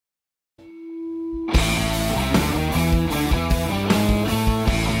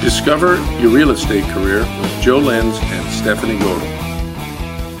Discover your real estate career with Joe Lenz and Stephanie Golding.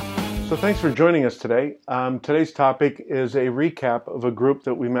 So thanks for joining us today. Today's topic is a recap of a group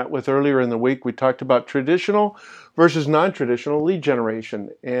that we met with earlier in the week. We talked about traditional versus non-traditional lead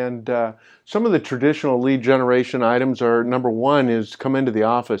generation. And some of the traditional lead generation items are, number one is come into the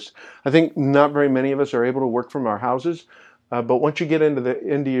office. I think not very many of us are able to work from our houses. But once you get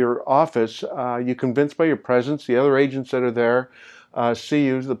into your office, you convince by your presence, the other agents that are there see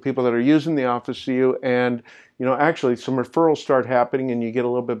you, the people that are using the office see you, and actually some referrals start happening and you get a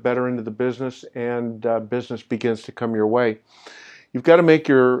little bit better into the business and business begins to come your way. You've got to make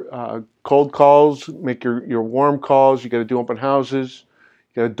your cold calls, make your warm calls, you got to do open houses,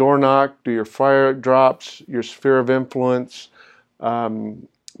 you got to door knock, do your fire drops, your sphere of influence,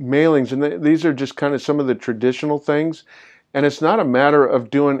 mailings, and these are just kind of some of the traditional things. And it's not a matter of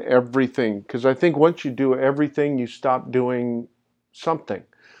doing everything, because I think once you do everything, you stop doing something.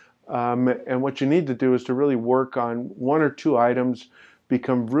 And what you need to do is to really work on one or two items,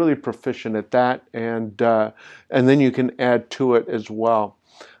 become really proficient at that, and then you can add to it as well.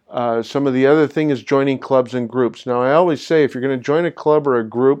 Some of the other thing is joining clubs and groups. Now, I always say if you're going to join a club or a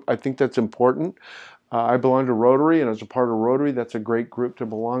group, I think that's important. I belong to Rotary, and as a part of Rotary, that's a great group to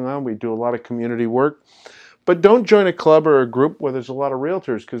belong on. We do a lot of community work. But don't join a club or a group where there's a lot of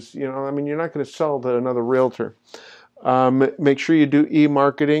realtors, because you're not going to sell to another realtor. Make sure you do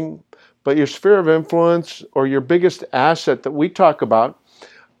e-marketing, but your sphere of influence or your biggest asset that we talk about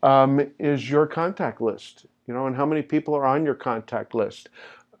is your contact list, and how many people are on your contact list,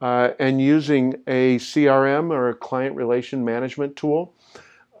 and using a CRM or a client relation management tool.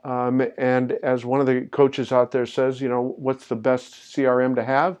 And as one of the coaches out there says, what's the best CRM to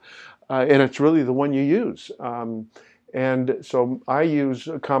have? And it's really the one you use. And so I use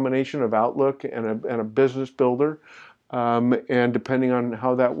a combination of Outlook and a business builder. And depending on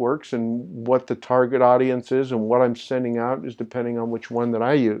how that works and what the target audience is and what I'm sending out is depending on which one that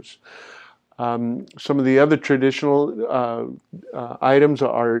I use. Some of the other traditional items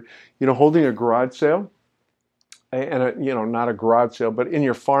are, holding a garage sale. And not a garage sale, but in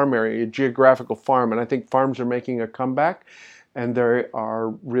your farm area, a geographical farm. And I think farms are making a comeback. And they are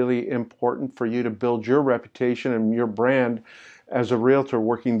really important for you to build your reputation and your brand as a realtor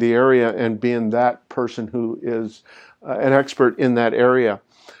working the area and being that person who is an expert in that area.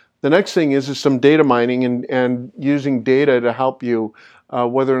 The next thing is some data mining and using data to help you,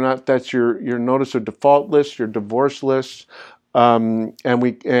 whether or not that's your notice of default list, your divorce list, or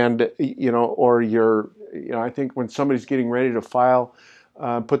your, I think when somebody's getting ready to file,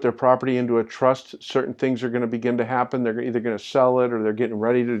 put their property into a trust, certain things are going to begin to happen. They're either going to sell it or they're getting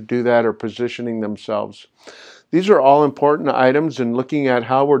ready to do that or positioning themselves. These are all important items and looking at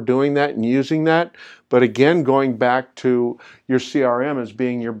how we're doing that and using that. But again, going back to your CRM as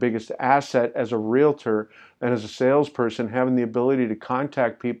being your biggest asset as a realtor and as a salesperson, having the ability to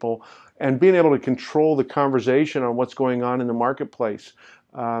contact people and being able to control the conversation on what's going on in the marketplace.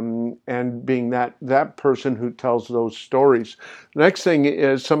 And being that person who tells those stories. The next thing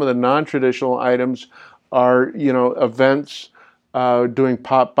is some of the non-traditional items are, events, doing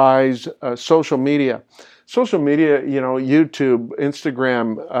pop buys, social media. Social media, YouTube,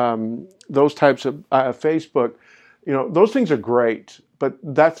 Instagram, those types of Facebook, those things are great, but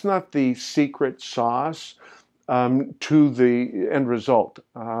that's not the secret sauce to the end result.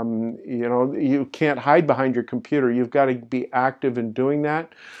 You can't hide behind your computer. You've got to be active in doing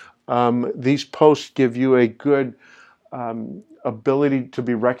that. These posts give you a good ability to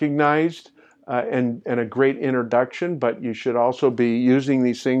be recognized and a great introduction, but you should also be using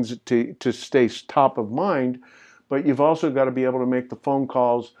these things to stay top of mind. But you've also got to be able to make the phone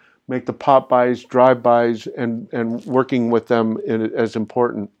calls, make the pop buys, drive bys, and working with them as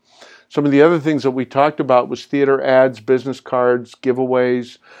important. Some of the other things that we talked about was theater ads, business cards,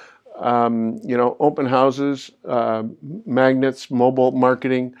 giveaways, open houses, magnets, mobile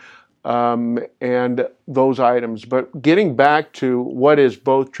marketing, and those items. But getting back to what is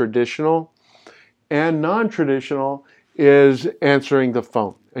both traditional and non-traditional is answering the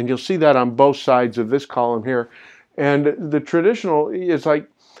phone. And you'll see that on both sides of this column here. And the traditional is like,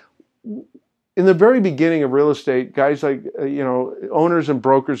 in the very beginning of real estate, guys like, owners and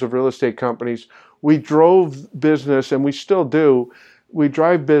brokers of real estate companies, we drove business, and we still do. We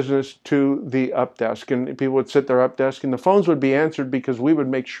drive business to the up desk, and people would sit there up desk, and the phones would be answered because we would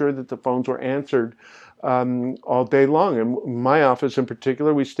make sure that the phones were answered all day long. In my office in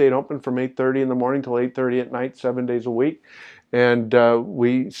particular, we stayed open from 8:30 in the morning till 8:30 at night, 7 days a week, and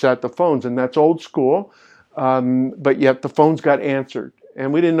we sat the phones, and that's old school. But yet the phones got answered.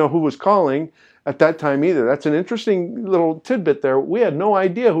 And we didn't know who was calling at that time either. That's an interesting little tidbit there. We had no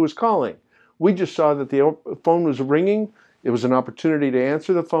idea who was calling. We just saw that the phone was ringing. It was an opportunity to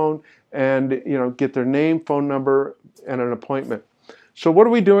answer the phone and get their name, phone number, and an appointment. So what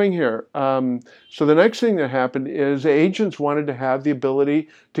are we doing here? So the next thing that happened is agents wanted to have the ability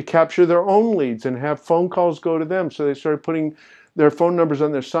to capture their own leads and have phone calls go to them. So they started putting their phone numbers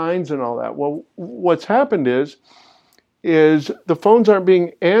on their signs and all that. Well, what's happened is the phones aren't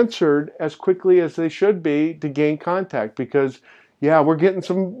being answered as quickly as they should be to gain contact because, we're getting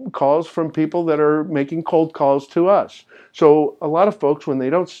some calls from people that are making cold calls to us. So a lot of folks, when they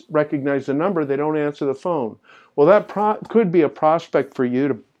don't recognize the number, they don't answer the phone. Well, that could be a prospect for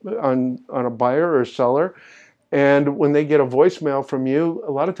you on a buyer or a seller. And when they get a voicemail from you,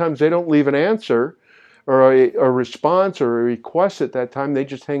 a lot of times they don't leave an answer or a response or a request at that time. They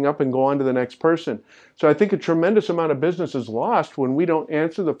just hang up and go on to the next person. So I think a tremendous amount of business is lost when we don't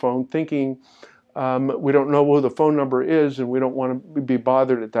answer the phone thinking we don't know who the phone number is and we don't want to be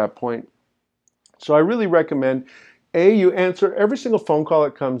bothered at that point. So I really recommend, you answer every single phone call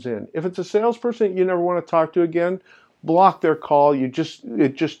that comes in. If it's a salesperson you never want to talk to again, block their call. It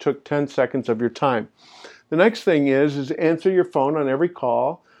just took 10 seconds of your time. The next thing is answer your phone on every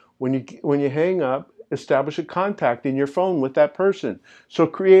call. When you hang up, establish a contact in your phone with that person. So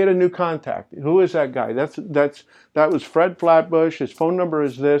create a new contact. Who is that guy? That was Fred Flatbush. His phone number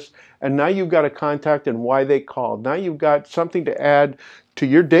is this. And now you've got a contact and why they called. Now you've got something to add to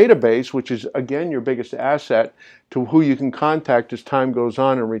your database, which is, again, your biggest asset, to who you can contact as time goes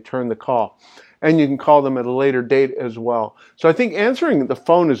on and return the call. And you can call them at a later date as well. So I think answering the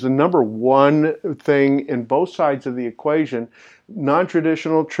phone is the number one thing in both sides of the equation,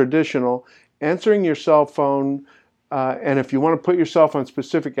 non-traditional, traditional. Answering your cell phone, and if you want to put yourself on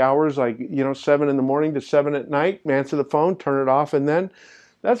specific hours, like 7 in the morning to 7 at night, answer the phone, turn it off, and then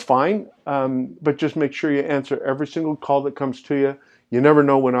that's fine. But just make sure you answer every single call that comes to you. You never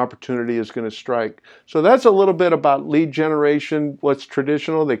know when opportunity is going to strike. So that's a little bit about lead generation. What's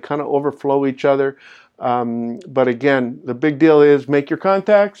traditional? They kind of overflow each other. But again, the big deal is make your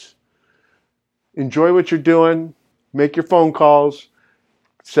contacts, enjoy what you're doing, make your phone calls,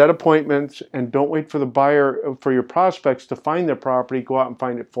 set appointments, and don't wait for the buyer, for your prospects to find their property. Go out and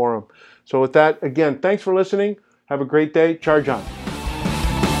find it for them. So with that, again, thanks for listening. Have a great day. Charge on.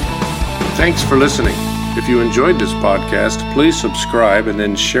 Thanks for listening. If you enjoyed this podcast, please subscribe and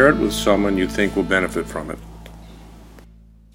then share it with someone you think will benefit from it.